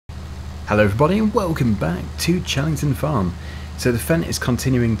Hello everybody and welcome back to Chellington Farm. So the Fendt is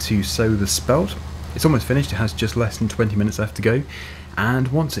continuing to sow the spelt. It's almost finished, it has just less than 20 minutes left to go, and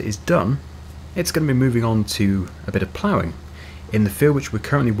once it is done it's going to be moving on to a bit of ploughing in the field which we're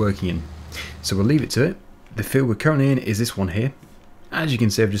currently working in. So we'll leave it to it. The field we're currently in is this one here. As you can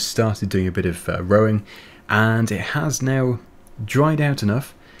see, I've just started doing a bit of rowing, and it has now dried out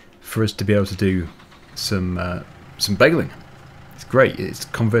enough for us to be able to do some baling. It's great, it's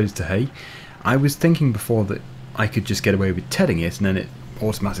converted to hay. I was thinking before that I could just get away with tedding it and then it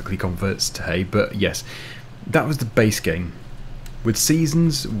automatically converts to hay, but yes, that was the base game. With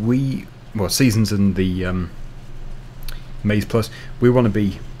seasons, seasons and the Maize Plus, we want to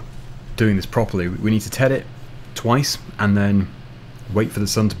be doing this properly. We need to ted it twice and then wait for the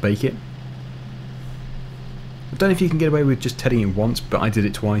sun to bake it. I don't know if you can get away with just tedding it once, but I did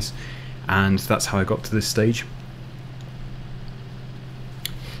it twice and that's how I got to this stage.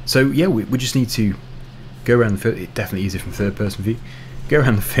 So yeah, we just need to go around the field. It's definitely easier from third person view. Go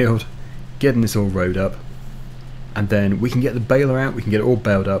around the field, getting this all rowed up, and then we can get the baler out, we can get it all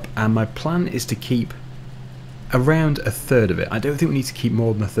baled up, and my plan is to keep around a third of it. I don't think we need to keep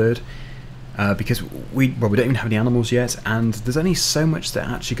more than a third, because we don't even have any animals yet, and there's only so much they're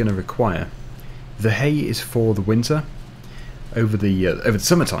actually going to require. The hay is for the winter. Over the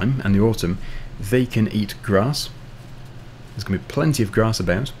summertime and the autumn, they can eat grass. There's going to be plenty of grass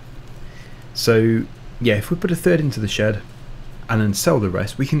about. So yeah, if we put a third into the shed and then sell the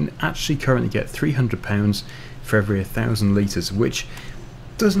rest, we can actually currently get £300 for every 1,000 litres, which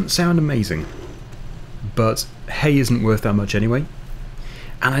doesn't sound amazing, but hay isn't worth that much anyway.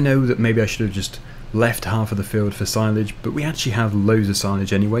 And I know that maybe I should have just left half of the field for silage, but we actually have loads of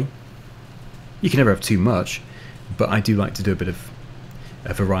silage anyway. You can never have too much, but I do like to do a bit of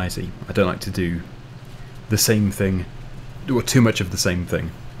a variety. I don't like to do the same thing, or too much of the same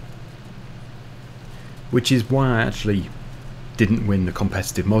thing, which is why I actually didn't win the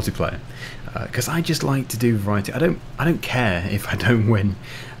competitive multiplayer, because I just like to do variety. I don't care if I don't win.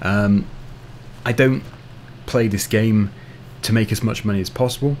 I don't play this game to make as much money as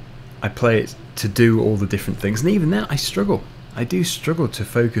possible. I play it to do all the different things, and even then I struggle. I do struggle to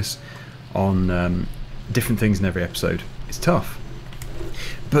focus on different things in every episode. It's tough.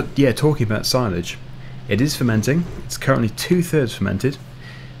 But yeah, talking about silage, it is fermenting. It's currently 2/3 fermented,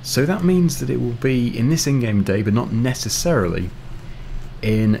 so that means that it will be in this in-game day, but not necessarily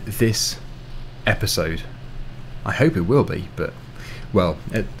in this episode. I hope it will be, but well,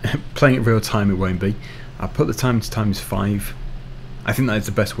 playing it real time it won't be. I'll put the time to ×5. I think that is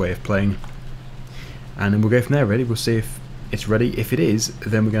the best way of playing, and then we'll go from there. Really, we'll see if it's ready. If it is,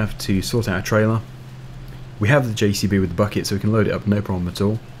 then we're going to have to sort out a trailer. We have the JCB with the bucket, so we can load it up, no problem at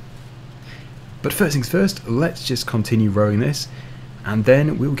all. But first things first, let's just continue rowing this, and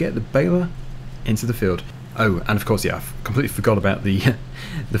then we'll get the baler into the field. Oh, and of course, yeah, I've completely forgot about the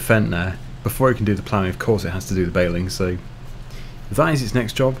the Fendt there. Before it can do the ploughing, of course it has to do the baling, so that is its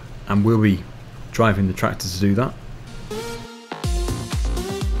next job, and we'll be driving the tractor to do that.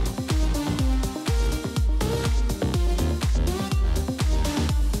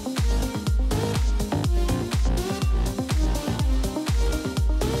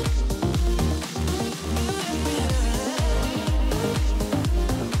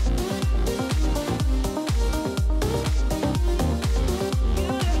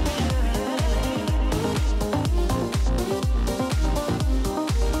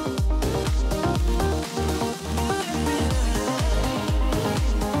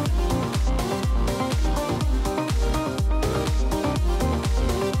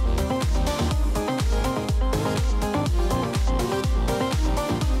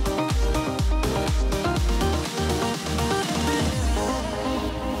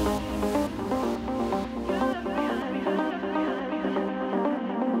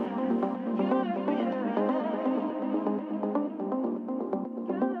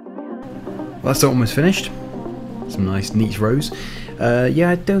 Well, that's almost finished. Some nice neat rows. Yeah,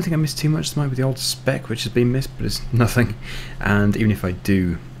 I don't think I missed too much. There might be the old speck which has been missed, but it's nothing. And even if I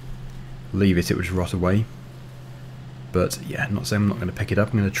do leave it, it would rot away. But yeah, not saying I'm not going to pick it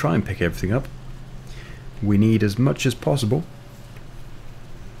up. I'm going to try and pick everything up. We need as much as possible.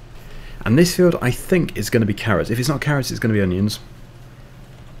 And this field, I think, is going to be carrots. If it's not carrots, it's going to be onions.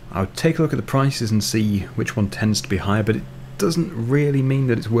 I'll take a look at the prices and see which one tends to be higher, but it doesn't really mean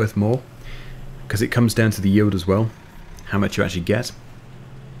that it's worth more, because it comes down to the yield as well, how much you actually get.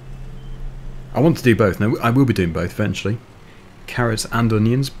 I want to do both. Now, I will be doing both eventually, carrots and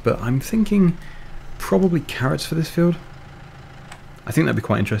onions, but I'm thinking probably carrots for this field. I think that'd be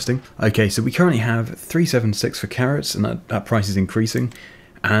quite interesting. Okay, so we currently have 376 for carrots, and that price is increasing,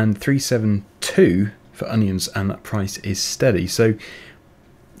 and 372 for onions, and that price is steady. So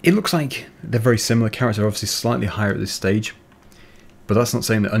it looks like they're very similar. Carrots are obviously slightly higher at this stage, but that's not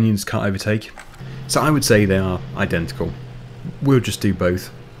saying that onions can't overtake. So I would say they are identical. We'll just do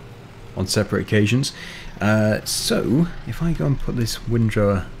both on separate occasions. So if I go and put this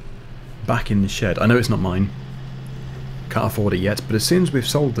windrower back in the shed, I know it's not mine, can't afford it yet, but as soon as we've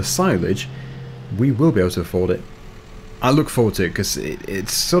sold the silage, we will be able to afford it. I look forward to it because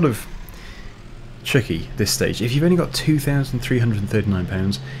it's sort of tricky this stage. If you've only got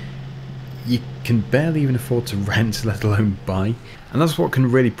 £2,339, you can barely even afford to rent, let alone buy, and that's what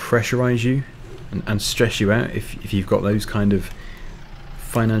can really pressurise you and stress you out if you've got those kind of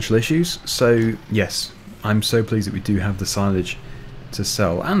financial issues. So yes, I'm so pleased that we do have the silage to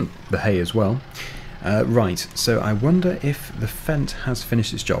sell, and the hay as well. Right, so I wonder if the Fendt has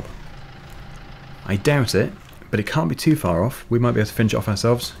finished its job. I doubt it, but it can't be too far off. We might be able to finish it off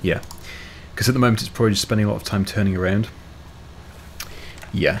ourselves. Yeah, because at the moment it's probably just spending a lot of time turning around.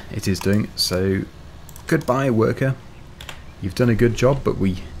 Yeah, it is doing. So goodbye, worker. You've done a good job, but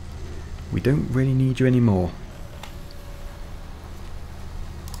we don't really need you anymore.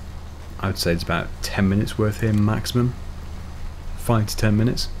 I would say it's about 10 minutes worth here maximum. 5 to 10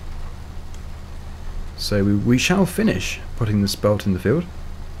 minutes. So we shall finish putting the spelt in the field.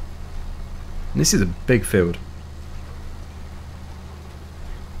 And this is a big field.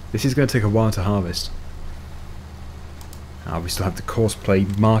 This is going to take a while to harvest. We still have the coarse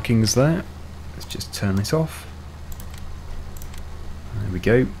blade markings there. Let's just turn this off. There we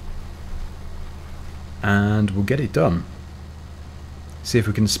go. And we'll get it done. See if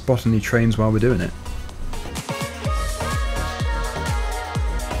we can spot any trains while we're doing it.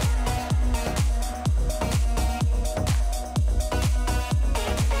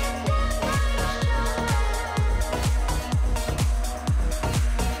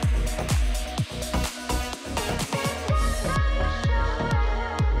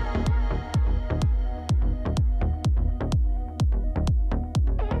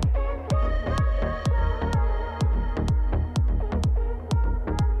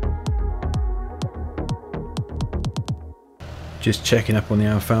 Just checking up on the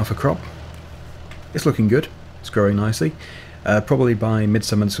alfalfa crop. It's looking good. It's growing nicely. Probably by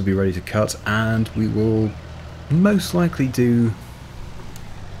midsummer this will be ready to cut, and we will most likely do...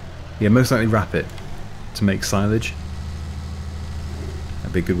 yeah, most likely wrap it to make silage.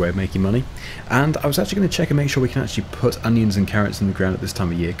 That'd be a good way of making money. And I was actually going to check and make sure we can actually put onions and carrots in the ground at this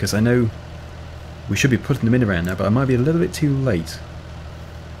time of year, because I know we should be putting them in around now, but I might be a little bit too late.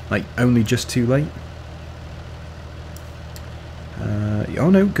 Like, only just too late. Oh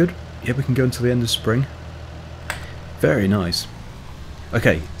no, good. Yeah, we can go until the end of spring. Very nice.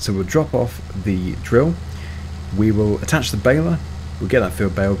 Okay, so we'll drop off the drill. We will attach the baler. We'll get that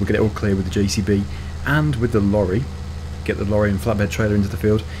field baled. We'll get it all clear with the JCB and with the lorry. Get the lorry and flatbed trailer into the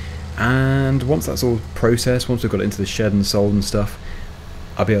field. And once that's all processed, once we've got it into the shed and sold and stuff,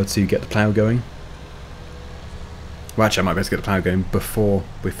 I'll be able to get the plough going. Well, actually, I might be able to get the plough going before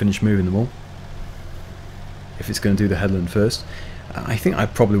we finish moving them all, if it's going to do the headland first. I think I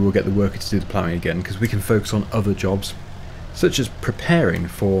probably will get the worker to do the ploughing again, because we can focus on other jobs, such as preparing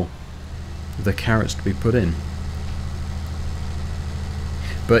for the carrots to be put in.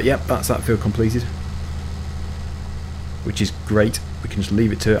 But yep, that's that field completed, which is great. We can just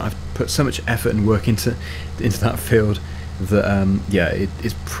leave it to it. I've put so much effort and work into that field that yeah,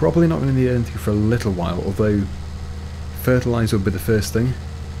 it's probably not going to need anything for a little while, although fertiliser will be the first thing.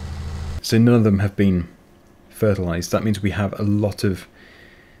 So none of them have been fertilised. That means we have a lot of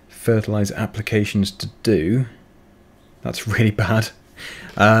fertiliser applications to do. That's really bad.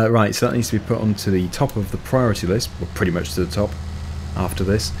 Right, so that needs to be put onto the top of the priority list, well, pretty much to the top after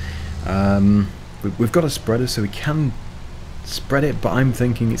this. We've got a spreader, so we can spread it, but I'm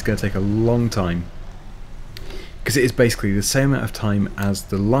thinking it's going to take a long time, because it is basically the same amount of time as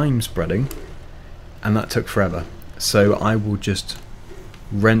the lime spreading, and that took forever. So I will just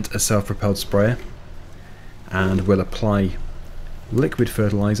rent a self-propelled sprayer and we'll apply liquid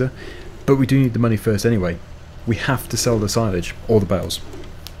fertiliser, but we do need the money first anyway. We have to sell the silage or the bales.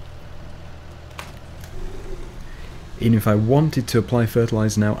 Even if I wanted to apply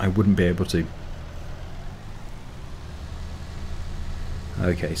fertiliser now, I wouldn't be able to.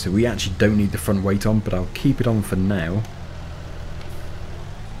 Okay, so we actually don't need the front weight on, but I'll keep it on for now.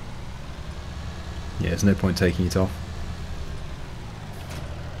 Yeah, there's no point taking it off.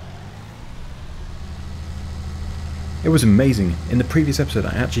 It was amazing. In the previous episode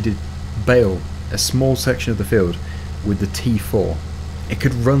I actually did bale a small section of the field with the T4. It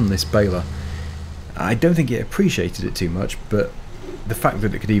could run this baler. I don't think it appreciated it too much, but the fact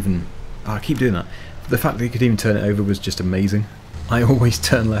that it could even... Oh, I keep doing that. The fact that it could even turn it over was just amazing. I always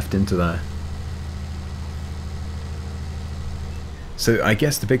turn left into there. So I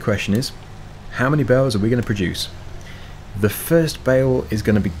guess the big question is, how many bales are we going to produce? The first bale is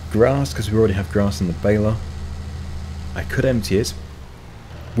going to be grass, because we already have grass in the baler. I could empty it.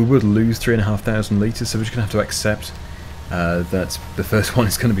 We would lose 3,500 litres, so we're just going to have to accept that the first one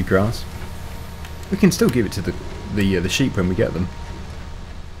is going to be grass. We can still give it to the sheep when we get them.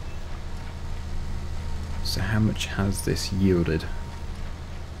 So how much has this yielded?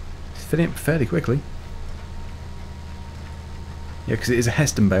 It's filling up fairly quickly. Yeah, because it is a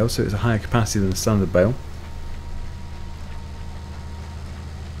Heston bale, so it's a higher capacity than the standard bale.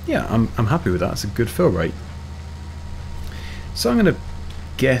 Yeah, I'm happy with that. It's a good fill rate. So I'm going to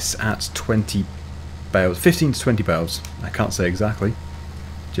guess at 20 bales, 15 to 20 bales. I can't say exactly,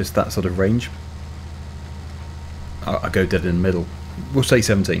 just that sort of range. I'll go dead in the middle. We'll say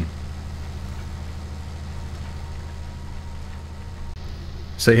 17.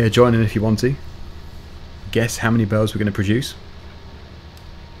 So yeah, join in if you want to. Guess how many bales we're going to produce.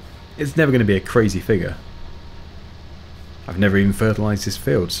 It's never going to be a crazy figure. I've never even fertilised this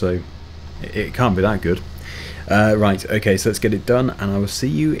field, so it can't be that good. Right, okay, so let's get it done, and I will see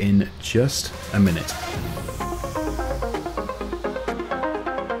you in just a minute.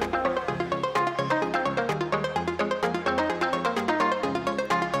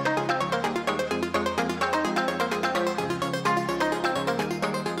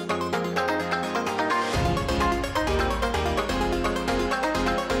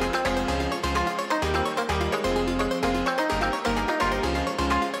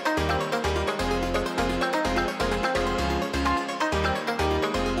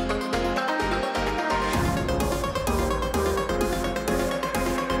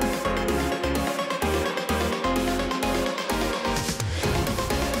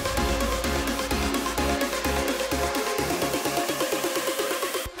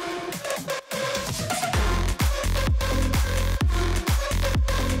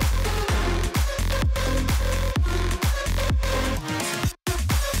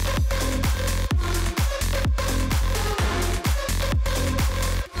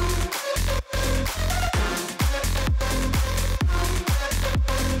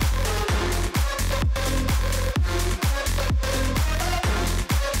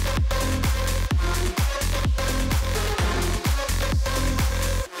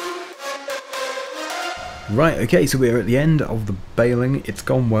 Right, okay, so we're at the end of the baling. It's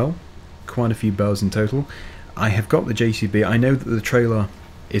gone well. Quite a few bales in total. I have got the JCB. I know that the trailer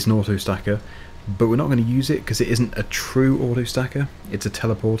is an auto stacker, but we're not going to use it because it isn't a true auto stacker. It's a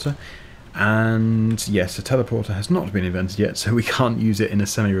teleporter. And yes, a teleporter has not been invented yet, so we can't use it in a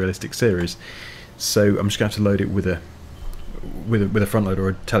semi-realistic series. So I'm just going to have to load it with a front loader or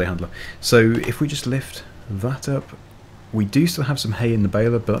a telehandler. So if we just lift that up, we do still have some hay in the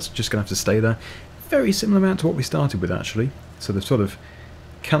baler, but that's just going to have to stay there. Very similar amount to what we started with, actually, so they've sort of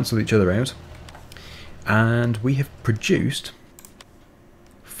cancelled each other out, and we have produced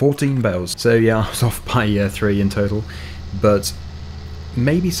 14 bales. So yeah, I was off by 3 in total, but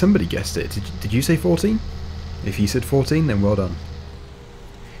maybe somebody guessed it. Did you say 14? If you said 14, then well done.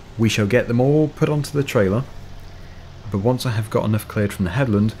 We shall get them all put onto the trailer, but once I have got enough cleared from the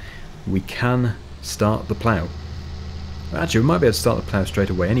headland, we can start the plough. Actually, we might be able to start the plough straight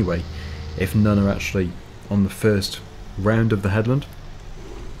away anyway, if none are actually on the first round of the headland.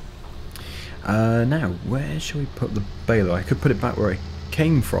 Now, where shall we put the baler? I could put it back where I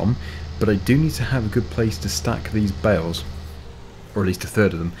came from, but I do need to have a good place to stack these bales, or at least a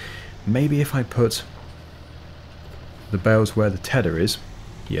third of them. Maybe if I put the bales where the tedder is,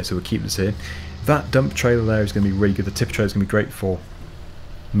 yeah, so we'll keep this here. That dump trailer there is going to be really good. The tipper trailer is going to be great for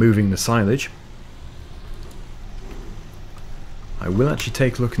moving the silage. I will actually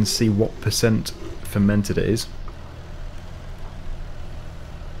take a look and see what percent fermented it is.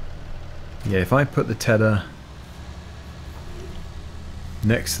 Yeah, if I put the tedder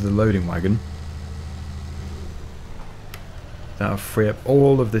next to the loading wagon, that'll free up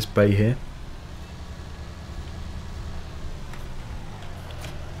all of this bay here.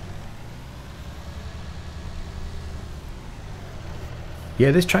 Yeah,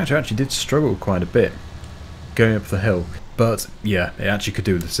 this tractor actually did struggle quite a bit going up the hill. But yeah, it actually could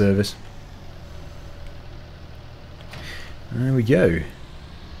do with the service. There we go.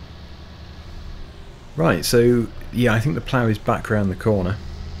 Right, so yeah, I think the plough is back around the corner,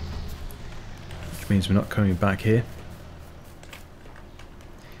 which means we're not coming back here.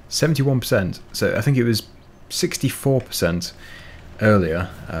 71%, so I think it was 64% earlier,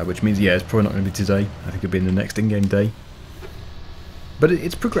 which means yeah, it's probably not going to be today. I think it'll be in the next in-game day. But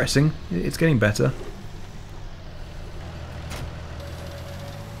it's progressing, it's getting better.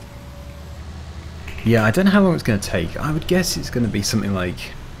 Yeah, I don't know how long it's going to take. I would guess it's going to be something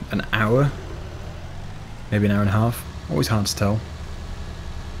like an hour, maybe an hour and a half. Always hard to tell.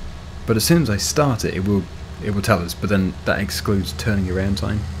 But as soon as I start it, it will tell us. But then that excludes turning around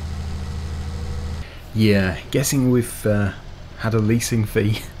time. Yeah, guessing we've had a leasing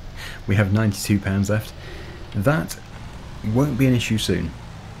fee. We have £92 left. That won't be an issue soon.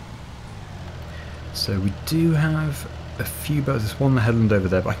 So we do have a few boats. There's one headland over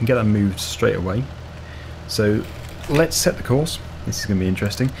there, but I can get that moved straight away. So let's set the course. This is going to be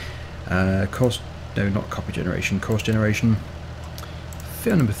interesting. Course, no, not copy generation. Course generation.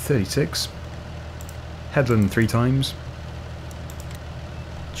 Field number 36. Headland 3 times.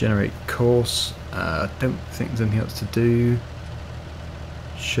 Generate course. I don't think there's anything else to do.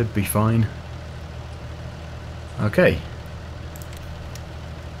 Should be fine. Okay.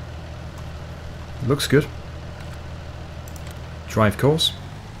 Looks good. Drive course.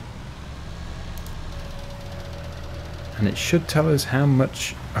 And it should tell us how long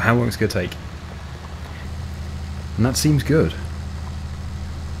it's going to take. And that seems good.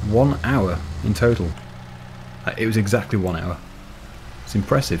 1 hour in total. It was exactly 1 hour. It's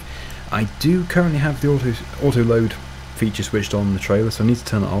impressive. I do currently have the auto load feature switched on the trailer, so I need to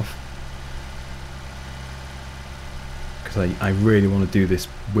turn it off. Because I really want to do this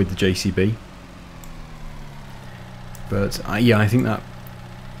with the JCB. But yeah, I think that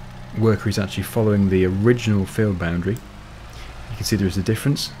worker is actually following the original field boundary. You can see there is a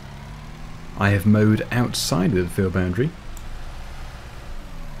difference. I have mowed outside of the field boundary,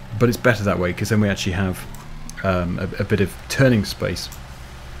 but it's better that way because then we actually have a bit of turning space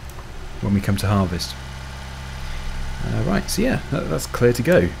when we come to harvest. Right, so yeah, that's clear to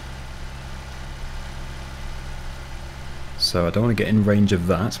go. So I don't want to get in range of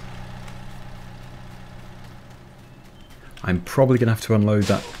that. I'm probably going to have to unload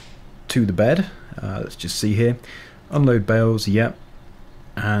that to the bed. Let's just see here. Unload bales, yep.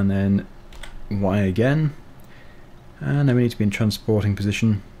 And then Y again. And then we need to be in transporting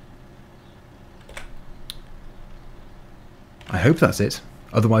position. I hope that's it.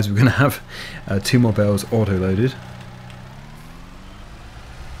 Otherwise we're going to have 2 more bales auto-loaded.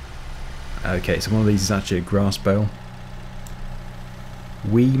 Okay, so one of these is actually a grass bale.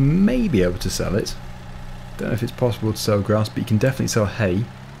 We may be able to sell it. Don't know if it's possible to sell grass, but you can definitely sell hay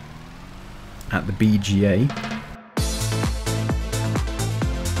at the BGA.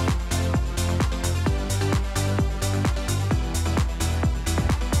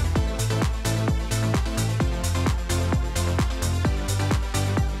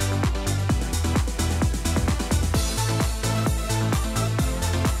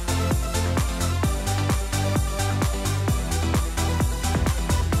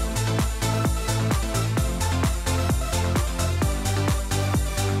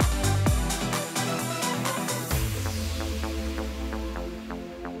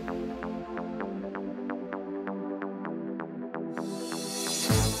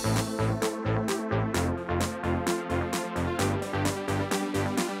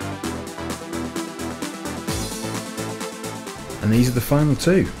 And these are the final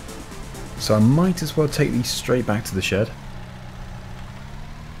 2. So I might as well take these straight back to the shed.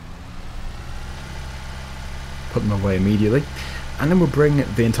 Put them away immediately. And then we'll bring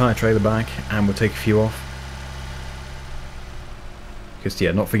the entire trailer back and we'll take a few off. Because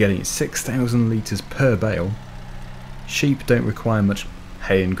yeah, not forgetting it's 6,000 litres per bale. Sheep don't require much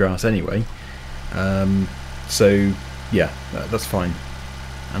hay and grass anyway. So yeah, that's fine.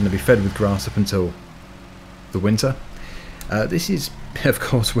 And they'll be fed with grass up until the winter. This is, of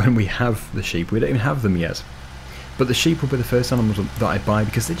course, when we have the sheep. We don't even have them yet. But the sheep will be the first animals that I buy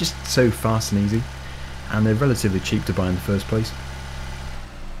because they're just so fast and easy. And they're relatively cheap to buy in the first place.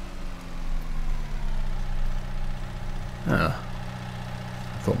 I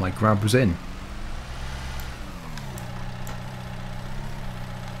thought my grab was in.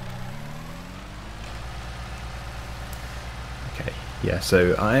 Okay, yeah,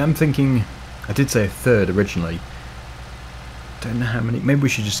 so I am thinking, I did say a third originally. Don't know how many. Maybe we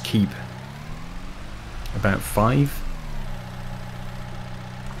should just keep about 5.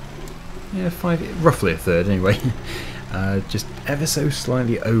 Yeah, 5, roughly a third anyway. Just ever so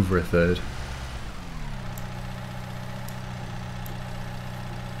slightly over a third.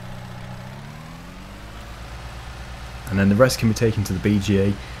 And then the rest can be taken to the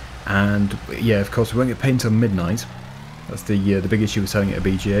BGA. And yeah, of course we won't get paid until midnight. That's the big issue with selling it at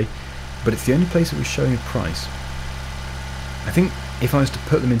BGA. But it's the only place that was showing a price. I think if I was to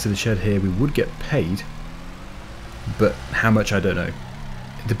put them into the shed here, we would get paid, but how much I don't know.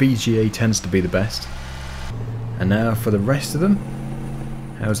 the BGA tends to be the best. And now for the rest of them.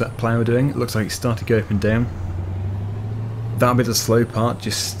 How's that plough doing? It looks like it's starting to go up and down. That'll be the slow part,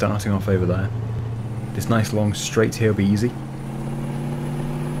 just starting off over there. This nice long straight here will be easy.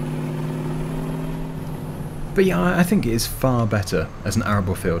 But yeah, I think it is far better as an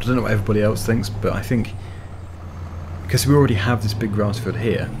arable field. I don't know what everybody else thinks, but I think because we already have this big grass field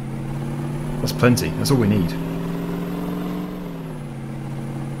here, that's plenty, that's all we need.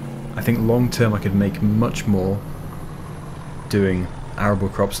 I think long term I could make much more doing arable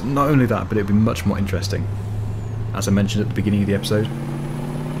crops. Not only that, but it would be much more interesting, as I mentioned at the beginning of the episode.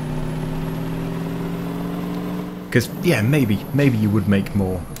 Because, yeah, maybe you would make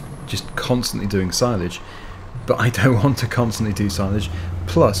more just constantly doing silage, but I don't want to constantly do silage.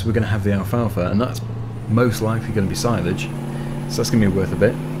 Plus, we're going to have the alfalfa, and that's most likely going to be silage, so that's going to be worth a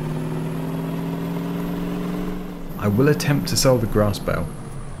bit. I will attempt to sell the grass bale.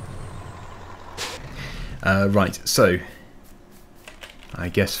 Right, so I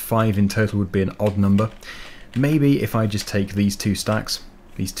guess 5 in total would be an odd number. Maybe if I just take these 2 stacks,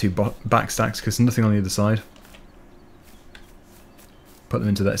 these 2 back stacks, because there's nothing on the other side. Put them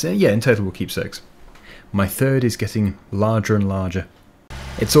into that. So yeah, in total we'll keep 6. My third is getting larger and larger.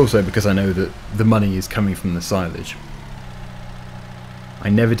 It's also because I know that the money is coming from the silage. I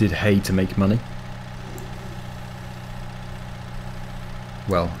never did hay to make money.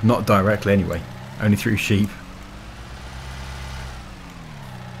 Well, not directly anyway, only through sheep.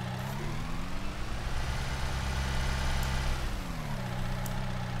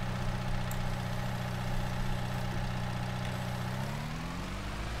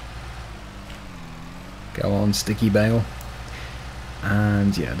 Go on, sticky bale.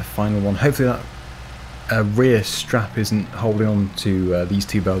 And yeah, the final one. Hopefully that rear strap isn't holding on to these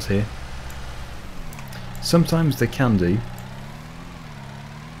 2 bales here. Sometimes they can do.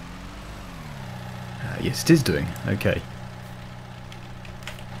 Yes, it is doing. Okay.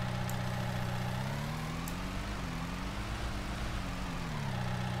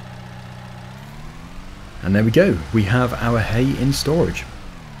 And there we go. We have our hay in storage.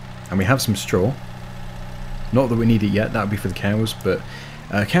 And we have some straw. Not that we need it yet, that would be for the cows, but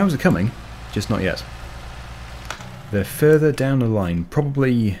cows are coming, just not yet. They're further down the line,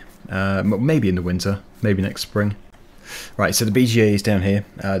 probably, maybe in the winter, maybe next spring. Right, so the BGA is down here.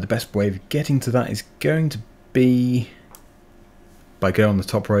 The best way of getting to that is going to be by going on the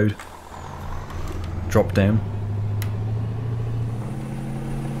top road, drop down.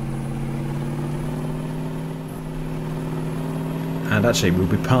 And actually we'll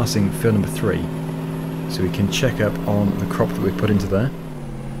be passing field number 3. So we can check up on the crop that we put into there.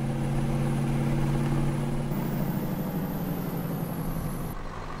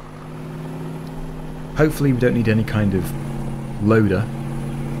 Hopefully we don't need any kind of loader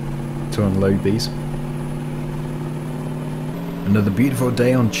to unload these. Another beautiful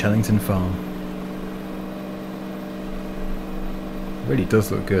day on Chellington Farm. It really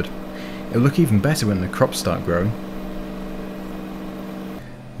does look good. It'll look even better when the crops start growing.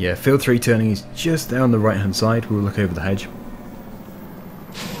 Yeah, field 3 turning is just there on the right hand side. We'll look over the hedge.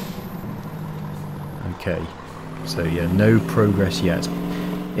 Okay, so yeah, no progress yet.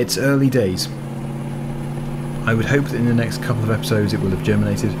 It's early days. I would hope that in the next couple of episodes it will have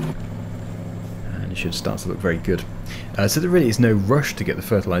germinated and it should start to look very good. So there really is no rush to get the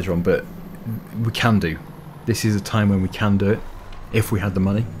fertiliser on, but we can do. This is a time when we can do it, if we had the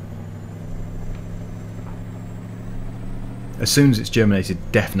money. As soon as it's germinated,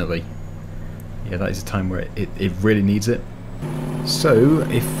 definitely. Yeah, that is a time where it really needs it. So,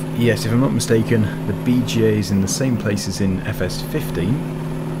 if I'm not mistaken, the BGA is in the same place as in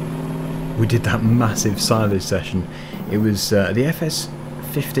FS15. We did that massive silage session. It was the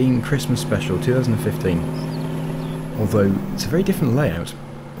FS15 Christmas Special 2015. Although, it's a very different layout.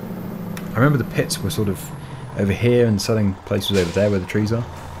 I remember the pits were sort of over here and the selling place was over there where the trees are.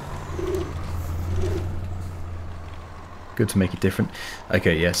 Good to make it different.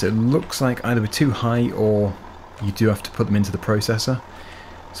 Okay, yeah, so it looks like either we're too high or you do have to put them into the processor.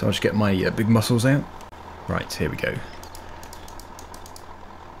 So I'll just get my big muscles out. Right, here we go.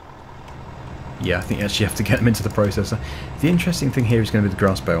 Yeah, I think you actually have to get them into the processor. The interesting thing here is going to be the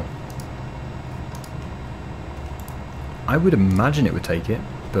grass bale. I would imagine it would take it,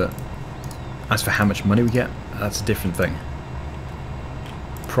 but as for how much money we get, that's a different thing.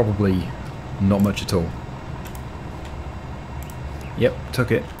 Probably not much at all. Yep,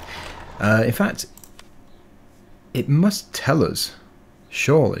 took it. In fact, it must tell us,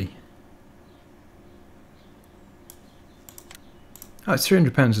 surely. Oh, it's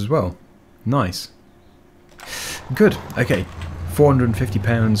 £300 as well. Nice. Good. Okay.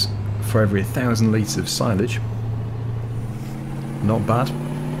 £450 for every 1,000 litres of silage. Not bad.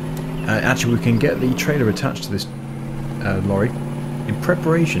 Actually, we can get the trailer attached to this lorry in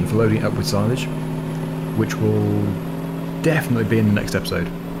preparation for loading it up with silage, which will definitely be in the next episode.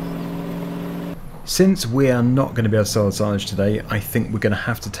 Since we are not going to be able to sell the silage today, I think we're going to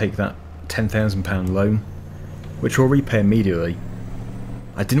have to take that £10,000 loan, which we'll repay immediately.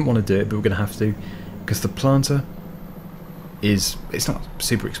 I didn't want to do it, but we're going to have to, because the planter is, it's not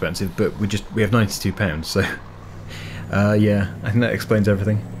super expensive, but we have £92, so yeah, I think that explains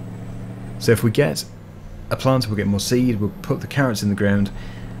everything. So if we get a planter, we'll get more seed, we'll put the carrots in the ground,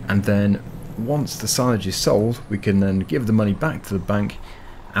 and then once the silage is sold, we can then give the money back to the bank,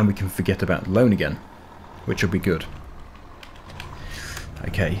 and we can forget about the loan again, which will be good.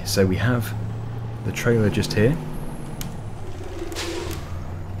 Okay, so we have the trailer just here.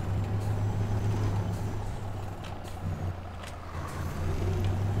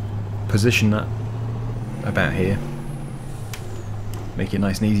 Position that about here. Make it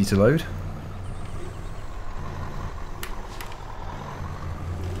nice and easy to load.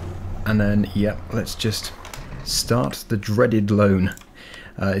 And then, yep, let's just start the dreaded loan.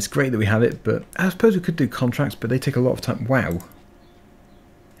 It's great that we have it, but I suppose we could do contracts, but they take a lot of time. Wow.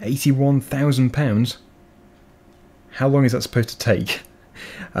 £81,000? How long is that supposed to take?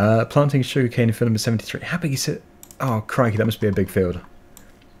 Planting sugarcane in field number 73. How big is it? Oh, crikey, that must be a big field.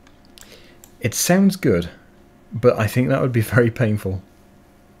 It sounds good, but I think that would be very painful.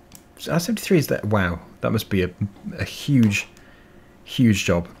 73 is that? Wow, that must be a huge, huge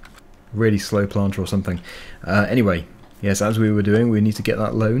job. Really slow planter or something. Anyway, yes, as we were doing, we need to get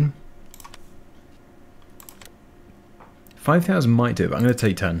that loan. 5,000 might do it, but I'm going to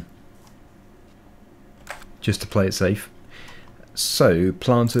take 10. Just to play it safe. So,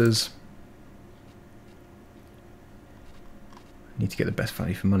 planters. Need to get the best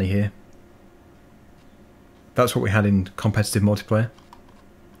value for money here. That's what we had in competitive multiplayer.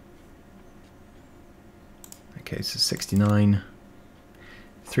 Okay, so 69.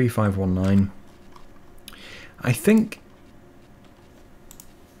 3519. I think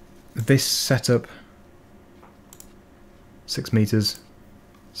this setup, 6 meters,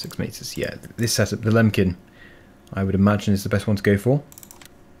 yeah, this setup, the Lemkin, I would imagine is the best one to go for.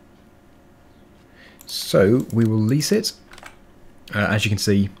 So we will lease it. As you can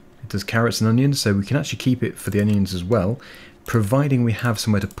see, it does carrots and onions, so we can actually keep it for the onions as well, providing we have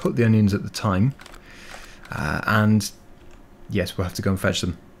somewhere to put the onions at the time. And yes, we'll have to go and fetch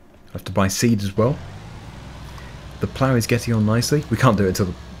them. We'll have to buy seed as well. The plough is getting on nicely. We can't do it until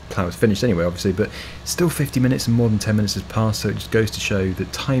the plough is finished anyway, obviously, but still 50 minutes and more than 10 minutes has passed, so it just goes to show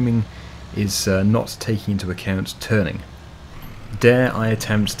that timing is not taking into account turning. Dare I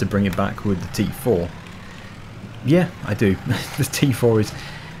attempt to bring it back with the T4? Yeah, I do. The T4 is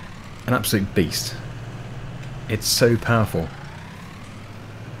an absolute beast. It's so powerful.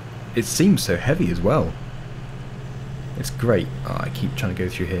 It seems so heavy as well. It's great. Oh, I keep trying to go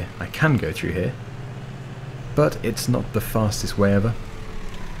through here. I can go through here, but it's not the fastest way ever.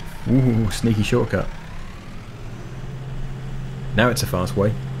 Ooh, sneaky shortcut. Now it's a fast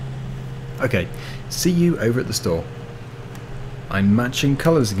way. Okay, see you over at the store. I'm matching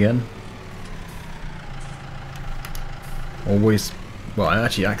colours again. Always, well, I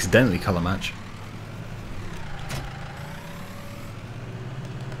actually accidentally colour match.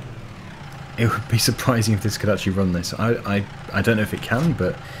 It would be surprising if this could actually run this. I don't know if it can,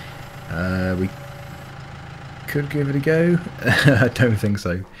 but we could give it a go. I don't think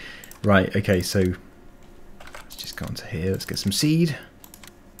so. Right, okay, so let's just go onto here. Let's get some seed.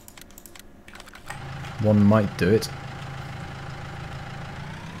 One might do it.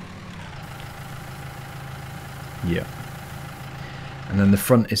 Yeah. And then the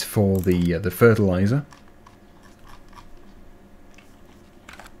front is for the fertilizer.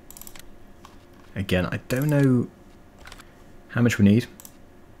 Again, I don't know how much we need.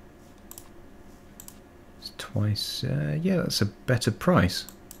 It's twice. Yeah, that's a better price.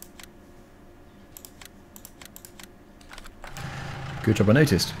 Good job, I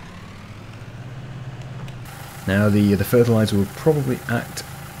noticed. Now the fertilizer will probably act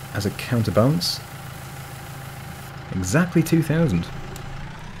as a counterbalance. Exactly 2,000.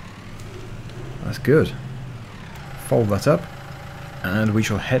 That's good. Fold that up, and we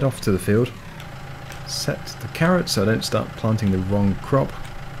shall head off to the field. Set the carrots so I don't start planting the wrong crop.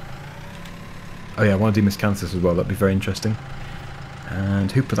 Oh yeah, I want to do miscanthus as well, that'd be very interesting.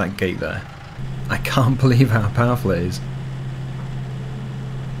 And who put that gate there? I can't believe how powerful it is.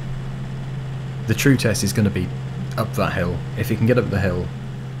 The true test is going to be up that hill. If it can get up the hill,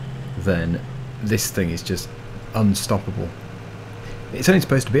 then this thing is just unstoppable. It's only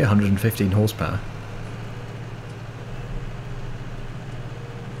supposed to be 115 horsepower.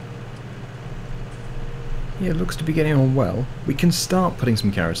 Yeah, it looks to be getting on well. We can start putting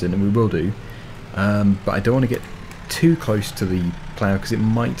some carrots in, and we will do, but I don't want to get too close to the plough because it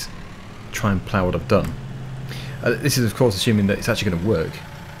might try and plough what I've done. This is of course assuming that it's actually going to work.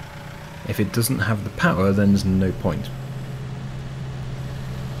 If it doesn't have the power, then there's no point.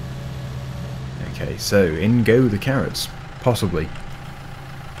 Okay, so in go the carrots. Possibly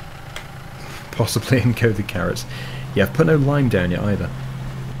in go the carrots. Yeah, I've put no lime down yet either.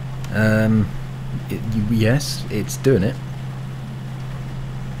 Yes, it's doing it,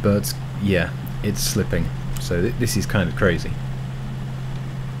 but yeah, it's slipping, so this is kind of crazy,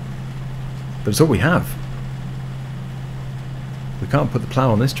 but it's all we have. We can't put the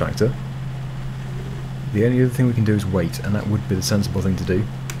plough on this tractor. The only other thing we can do is wait, and that would be the sensible thing to do.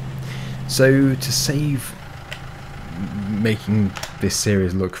 So to save making this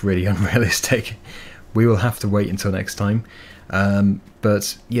series look really unrealistic, we will have to wait until next time.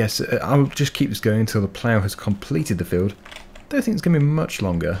 But yes, I'll just keep this going until the plough has completed the field. Don't think it's going to be much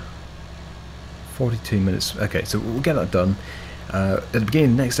longer. 42 minutes. Okay, so we'll get that done. At the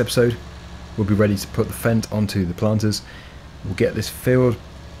beginning of the next episode, we'll be ready to put the Fendt onto the planters. We'll get this field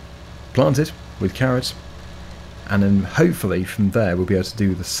planted with carrots, and then hopefully from there we'll be able to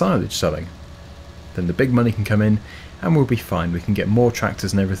do the silage selling. Then the big money can come in, and we'll be fine. We can get more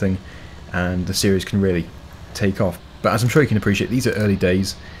tractors and everything, and the series can really take off. But as I'm sure you can appreciate, these are early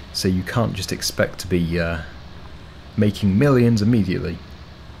days, so you can't just expect to be making millions immediately.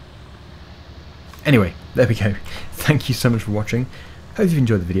 Anyway, there we go. Thank you so much for watching. Hope you've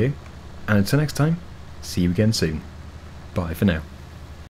enjoyed the video, and until next time, see you again soon. Bye for now.